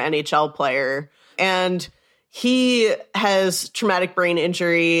former NHL player, and he has traumatic brain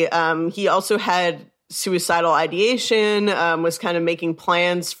injury. He also had suicidal ideation, was kind of making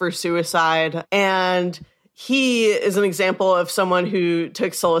plans for suicide. And he is an example of someone who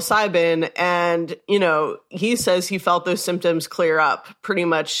took psilocybin and, he says he felt those symptoms clear up pretty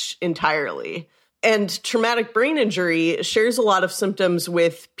much entirely. And traumatic brain injury shares a lot of symptoms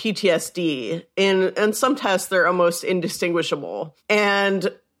with PTSD. In some tests, they're almost indistinguishable.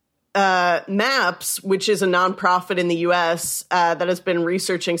 And MAPS, which is a nonprofit in the U.S. That has been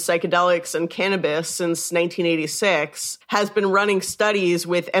researching psychedelics and cannabis since 1986, has been running studies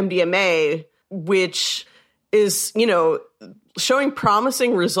with MDMA, which is, showing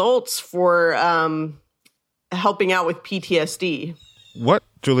promising results for helping out with PTSD. What,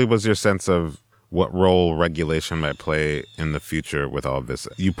 Julie, was your sense of what role regulation might play in the future with all of this?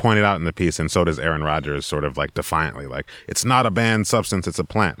 You pointed out in the piece, and so does Aaron Rodgers, sort of like defiantly, like, it's not a banned substance, it's a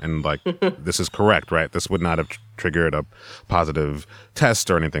plant. And like, this is correct, right? This would not have triggered a positive test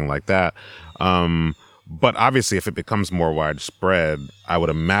or anything like that. But obviously, if it becomes more widespread, I would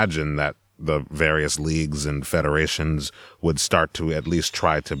imagine that the various leagues and federations would start to at least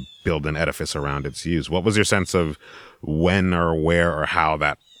try to build an edifice around its use. What was your sense of when or where or how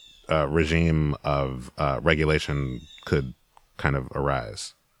that regime of regulation could kind of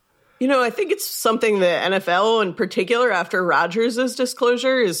arise? I think it's something the NFL in particular, after Rodgers'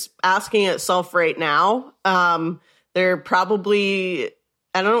 disclosure, is asking itself right now. They're probably,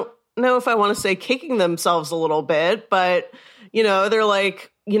 I don't know if I want to say kicking themselves a little bit, but, they're like,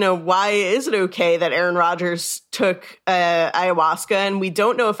 why is it okay that Aaron Rodgers took ayahuasca and we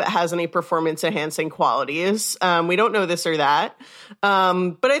don't know if it has any performance enhancing qualities? We don't know this or that.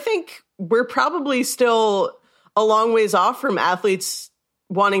 But I think we're probably still a long ways off from athletes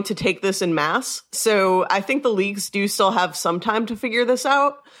wanting to take this en masse. So I think the leagues do still have some time to figure this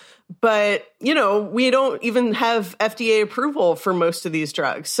out. But, we don't even have FDA approval for most of these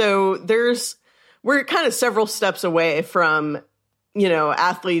drugs. So we're kind of several steps away from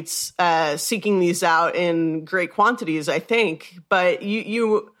athletes seeking these out in great quantities, I think. But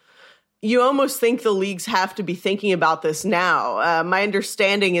you almost think the leagues have to be thinking about this now. My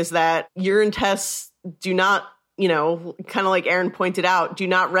understanding is that urine tests do not, kind of like Aaron pointed out, do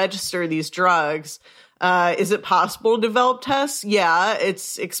not register these drugs. Is it possible to develop tests? Yeah,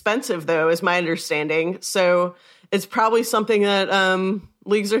 it's expensive, though, is my understanding. So it's probably something that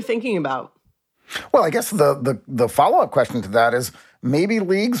leagues are thinking about. Well, I guess the follow-up question to that is maybe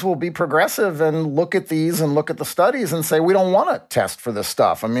leagues will be progressive and look at these and look at the studies and say, we don't want to test for this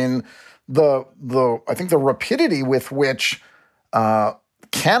stuff. I mean, I think the rapidity with which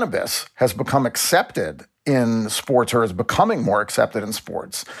cannabis has become accepted in sports, or is becoming more accepted in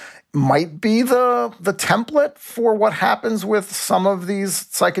sports, might be the template for what happens with some of these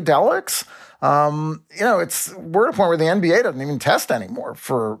psychedelics. We're at a point where the NBA doesn't even test anymore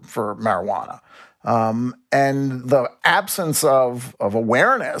for marijuana. And the absence of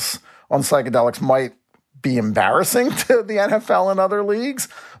awareness on psychedelics might be embarrassing to the NFL and other leagues,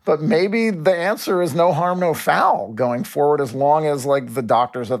 but maybe the answer is no harm, no foul going forward, as long as like the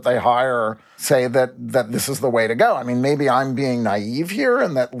doctors that they hire say that this is the way to go. I mean, maybe I'm being naive here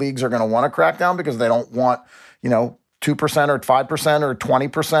and that leagues are going to want to crack down because they don't want, 2% or 5% or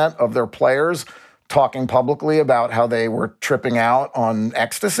 20% of their players talking publicly about how they were tripping out on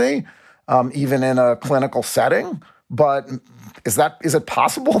ecstasy, even in a clinical setting. But is it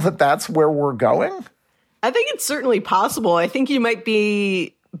possible that that's where we're going? I think it's certainly possible. I think you might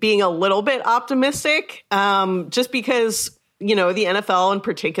be being a little bit optimistic, just because, the NFL in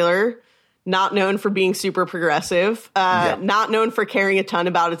particular, not known for being super progressive, not known for caring a ton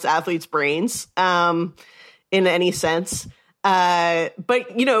about its athletes' brains in any sense.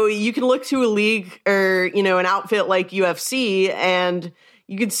 But, you can look to a league or, an outfit like UFC, and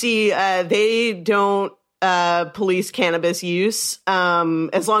you can see they don't police cannabis use,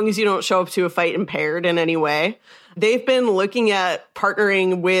 as long as you don't show up to a fight impaired in any way. They've been looking at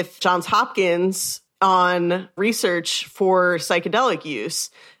partnering with Johns Hopkins on research for psychedelic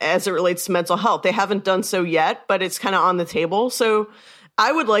use as it relates to mental health. They haven't done so yet, but it's kind of on the table. So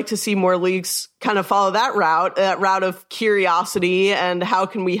I would like to see more leagues kind of follow that route of curiosity and how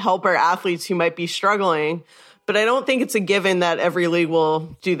can we help our athletes who might be struggling. But I don't think it's a given that every league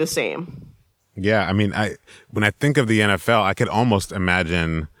will do the same. Yeah, I mean, when I think of the NFL, I could almost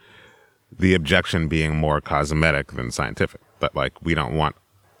imagine the objection being more cosmetic than scientific. But like, we don't want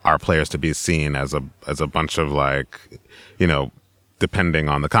our players to be seen as a bunch of like, depending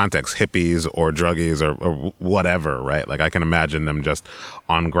on the context, hippies or druggies or whatever, right? Like I can imagine them just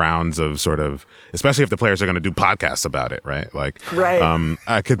on grounds of sort of, especially if the players are going to do podcasts about it, right? Like, right.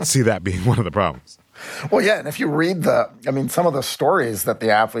 I could see that being one of the problems. Well, yeah, and if you read some of the stories that the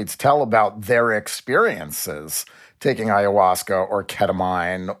athletes tell about their experiences taking ayahuasca or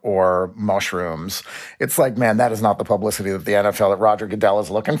ketamine or mushrooms, it's like, man, that is not the publicity that the NFL, that Roger Goodell is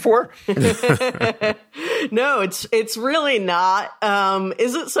looking for. No, it's really not.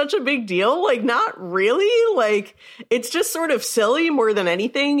 Is it such a big deal? Like, not really. Like, it's just sort of silly more than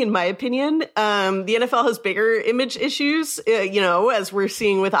anything, in my opinion. The NFL has bigger image issues, as we're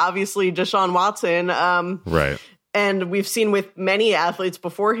seeing with obviously Deshaun Watson. Right. And we've seen with many athletes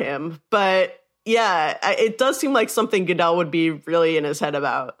before him. But yeah, it does seem like something Goodell would be really in his head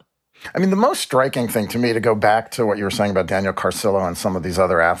about. I mean, the most striking thing to me, to go back to what you were saying about Daniel Carcillo and some of these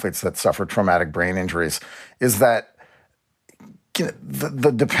other athletes that suffered traumatic brain injuries, is that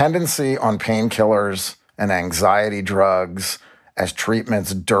the dependency on painkillers and anxiety drugs as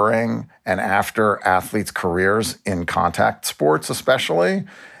treatments during and after athletes' careers in contact sports especially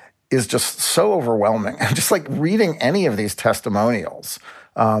is just so overwhelming. And just like reading any of these testimonials,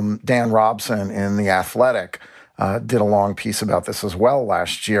 Dan Robson in The Athletic did a long piece about this as well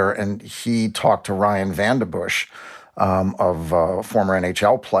last year, and he talked to Ryan Vandenbush, of a former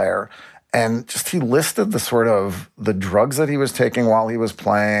NHL player, and just he listed the drugs that he was taking while he was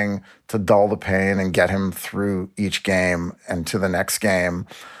playing to dull the pain and get him through each game and to the next game,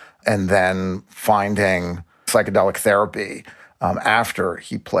 and then finding psychedelic therapy after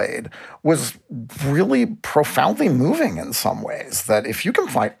he played was really profoundly moving in some ways, that if you can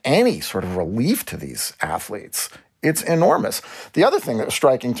find any sort of relief to these athletes, it's enormous. The other thing that was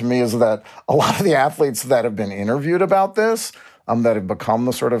striking to me is that a lot of the athletes that have been interviewed about this, that have become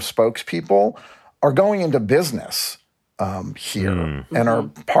the sort of spokespeople, are going into business here and are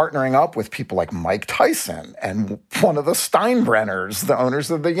partnering up with people like Mike Tyson and one of the Steinbrenners, the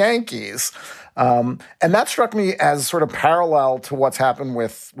owners of the Yankees. And that struck me as sort of parallel to what's happened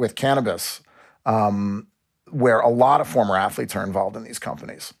with cannabis, where a lot of former athletes are involved in these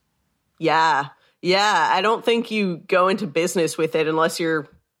companies. Yeah. I don't think you go into business with it unless you're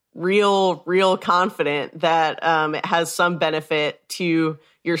real confident that it has some benefit to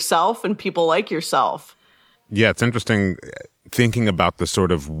yourself and people like yourself. Yeah, it's interesting thinking about the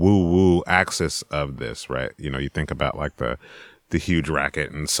sort of woo-woo axis of this, right? You think about like the huge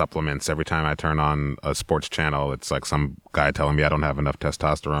racket and supplements. Every time I turn on a sports channel, it's like some guy telling me I don't have enough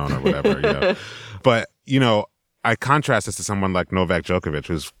testosterone or whatever. But, I contrast this to someone like Novak Djokovic,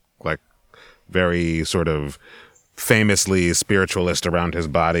 who's like very sort of famously spiritualist around his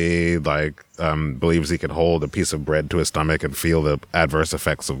body, like believes he could hold a piece of bread to his stomach and feel the adverse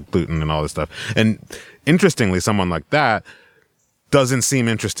effects of gluten and all this stuff. And interestingly, someone like that doesn't seem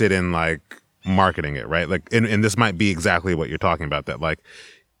interested in like marketing it, right? Like, and this might be exactly what you're talking about, that like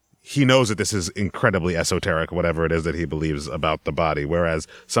he knows that this is incredibly esoteric, whatever it is that he believes about the body. Whereas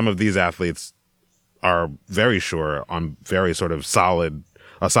some of these athletes are very sure on very sort of solid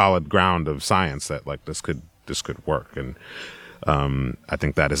ground of science that like this could work. And I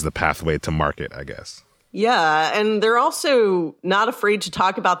think that is the pathway to market, I guess. Yeah, and they're also not afraid to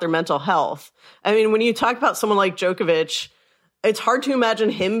talk about their mental health. I mean, when you talk about someone like Djokovic, it's hard to imagine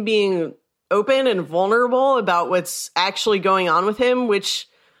him being open and vulnerable about what's actually going on with him, which,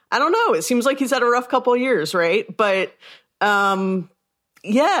 I don't know, it seems like he's had a rough couple of years, right? But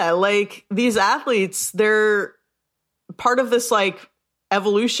yeah, like these athletes, they're part of this like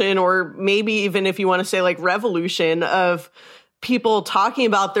evolution, or maybe even if you want to say like revolution, of people talking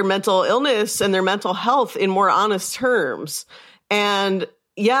about their mental illness and their mental health in more honest terms. And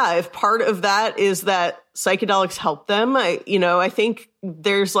yeah, if part of that is that psychedelics help them, I think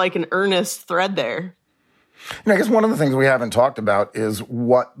there's like an earnest thread there. I guess one of the things we haven't talked about is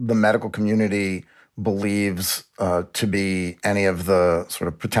what the medical community believes to be any of the sort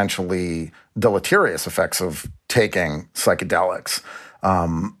of potentially deleterious effects of taking psychedelics.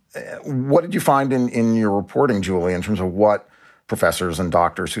 What did you find in your reporting, Julie, in terms of what professors and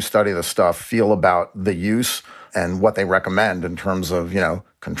doctors who study this stuff feel about the use and what they recommend in terms of,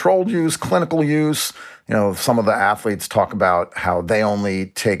 controlled use, clinical use? Some of the athletes talk about how they only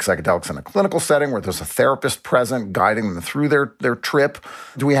take psychedelics in a clinical setting where there's a therapist present guiding them through their trip.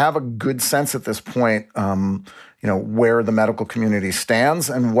 Do we have a good sense at this point, where the medical community stands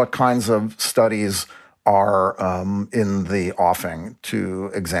and what kinds of studies are in the offing to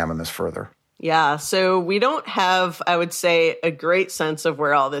examine this further? Yeah, so we don't have, I would say, a great sense of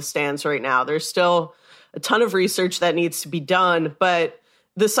where all this stands right now. There's still a ton of research that needs to be done, but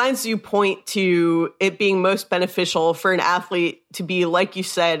the signs you point to it being most beneficial for an athlete to be, like you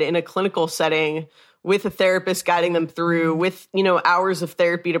said, in a clinical setting with a therapist guiding them through, with, hours of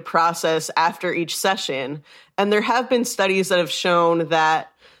therapy to process after each session. And there have been studies that have shown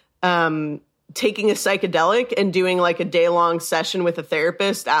that taking a psychedelic and doing like a day-long session with a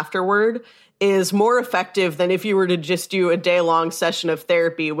therapist afterward is more effective than if you were to just do a day-long session of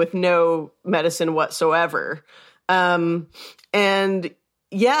therapy with no medicine whatsoever. And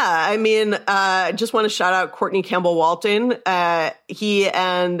yeah, I mean, I just want to shout out Courtney Campbell Walton. He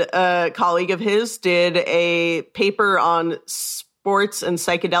and a colleague of his did a paper on sports and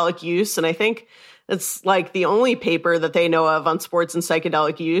psychedelic use. And I think it's like the only paper that they know of on sports and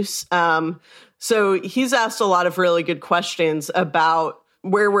psychedelic use. So he's asked a lot of really good questions about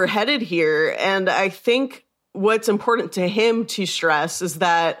where we're headed here. And I think what's important to him to stress is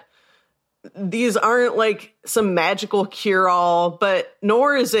that these aren't like some magical cure-all, but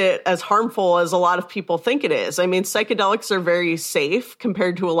nor is it as harmful as a lot of people think it is. I mean, psychedelics are very safe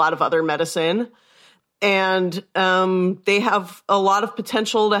compared to a lot of other medicine, and they have a lot of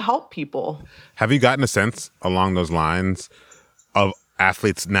potential to help people. Have you gotten a sense along those lines of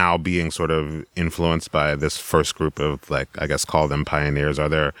athletes now being sort of influenced by this first group of, like, I guess call them pioneers?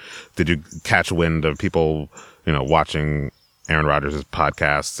 Did you catch wind of people, watching Aaron Rodgers'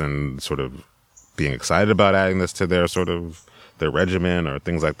 podcasts and sort of being excited about adding this to their regimen or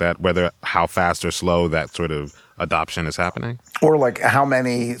things like that, whether how fast or slow that sort of adoption is happening? Or like how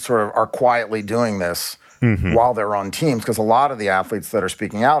many sort of are quietly doing this while they're on teams? Because a lot of the athletes that are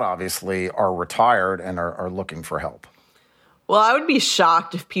speaking out, obviously, are retired and are looking for help. Well, I would be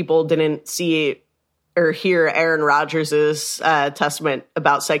shocked if people didn't see or hear Aaron Rodgers' testament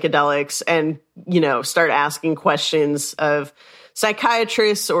about psychedelics and, start asking questions of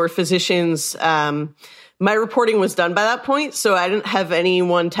psychiatrists or physicians. My reporting was done by that point, so I didn't have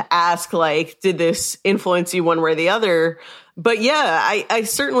anyone to ask, like, did this influence you one way or the other? But yeah, I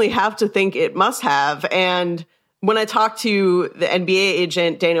certainly have to think it must have. And when I talked to the NBA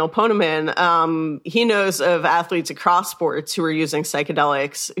agent, Daniel Poneman, he knows of athletes across sports who are using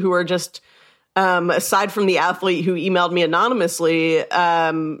psychedelics, who are just, aside from the athlete who emailed me anonymously,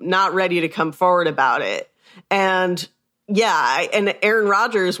 not ready to come forward about it. And yeah, and Aaron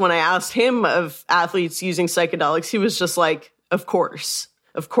Rodgers, when I asked him of athletes using psychedelics, he was just like, of course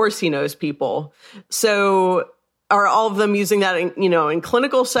he knows people. So are all of them using that in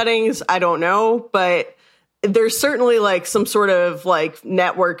clinical settings? I don't know, but there's certainly like some sort of like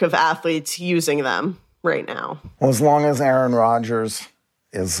network of athletes using them right now. Well, as long as Aaron Rodgers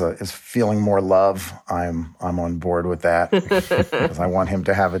is feeling more love, I'm on board with that, because I want him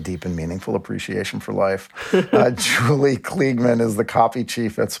to have a deep and meaningful appreciation for life. Julie Kliegman is the copy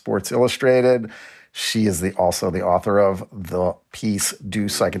chief at Sports Illustrated. She is also the author of the piece, Do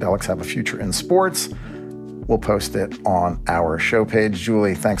Psychedelics Have a Future in Sports? We'll post it on our show page.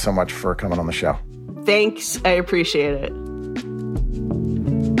 Julie, thanks so much for coming on the show. Thanks. I appreciate it.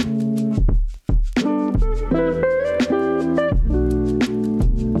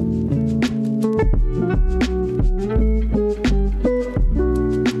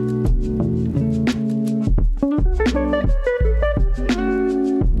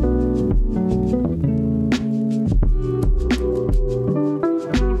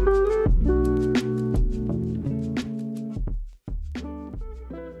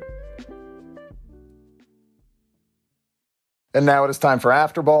 And now it is time for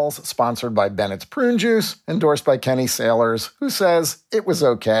After Balls, sponsored by Bennett's Prune Juice, endorsed by Kenny Sailors, who says it was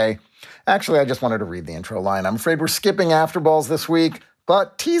okay. Actually, I just wanted to read the intro line. I'm afraid we're skipping After Balls this week,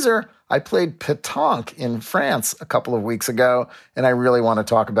 but teaser, I played pétanque in France a couple of weeks ago, and I really want to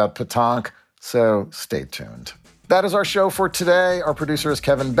talk about pétanque, so stay tuned. That is our show for today. Our producer is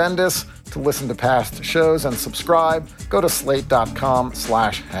Kevin Bendis. To listen to past shows and subscribe, go to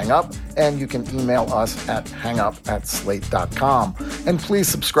slate.com/hangup, and you can email us at hangup@slate.com. And please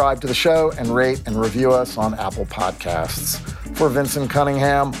subscribe to the show and rate and review us on Apple Podcasts. For Vincent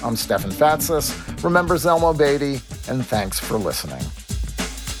Cunningham, I'm Stefan Fatsis. Remember Zelmo Beatty, and thanks for listening.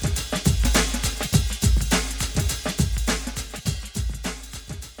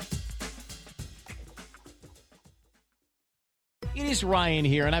 It is Ryan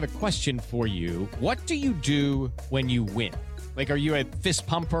here, and I have a question for you. What do you do when you win? Like, are you a fist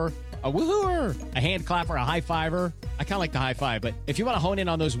pumper, a woohooer, a hand clapper, a high fiver? I kind of like the high five, but if you want to hone in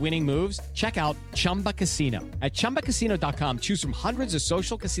on those winning moves, check out Chumba Casino. At ChumbaCasino.com, choose from hundreds of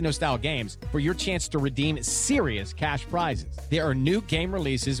social casino-style games for your chance to redeem serious cash prizes. There are new game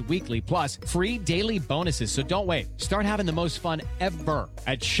releases weekly, plus free daily bonuses. So don't wait. Start having the most fun ever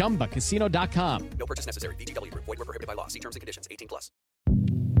at ChumbaCasino.com. No purchase necessary. VGW. Void where prohibited by law. See terms and conditions. 18+.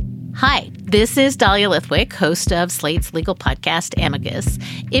 Hi, this is Dahlia Lithwick, host of Slate's legal podcast, Amicus.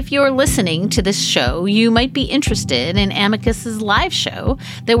 If you're listening to this show, you might be interested in Amicus's live show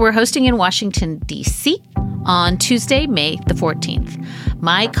that we're hosting in Washington, D.C. on Tuesday, May the 14th.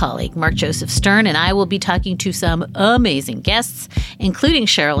 My colleague, Mark Joseph Stern, and I will be talking to some amazing guests, including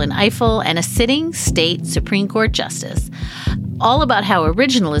Sherrilyn Ifill and a sitting state Supreme Court justice, all about how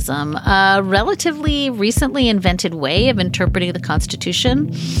originalism, a relatively recently invented way of interpreting the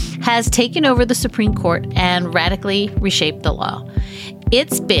Constitution, has taken over the Supreme Court and radically reshaped the law.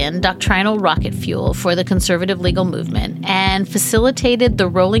 It's been doctrinal rocket fuel for the conservative legal movement and facilitated the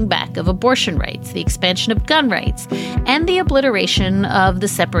rolling back of abortion rights, the expansion of gun rights, and the obliteration of the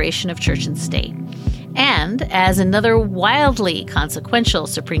separation of church and state. And as another wildly consequential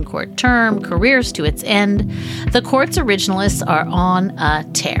Supreme Court term careers to its end, the court's originalists are on a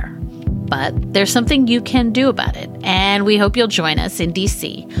tear. But there's something you can do about it, and we hope you'll join us in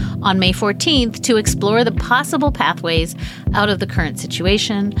D.C. on May 14th to explore the possible pathways out of the current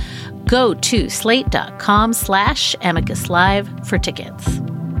situation. Go to slate.com/amicuslive for tickets.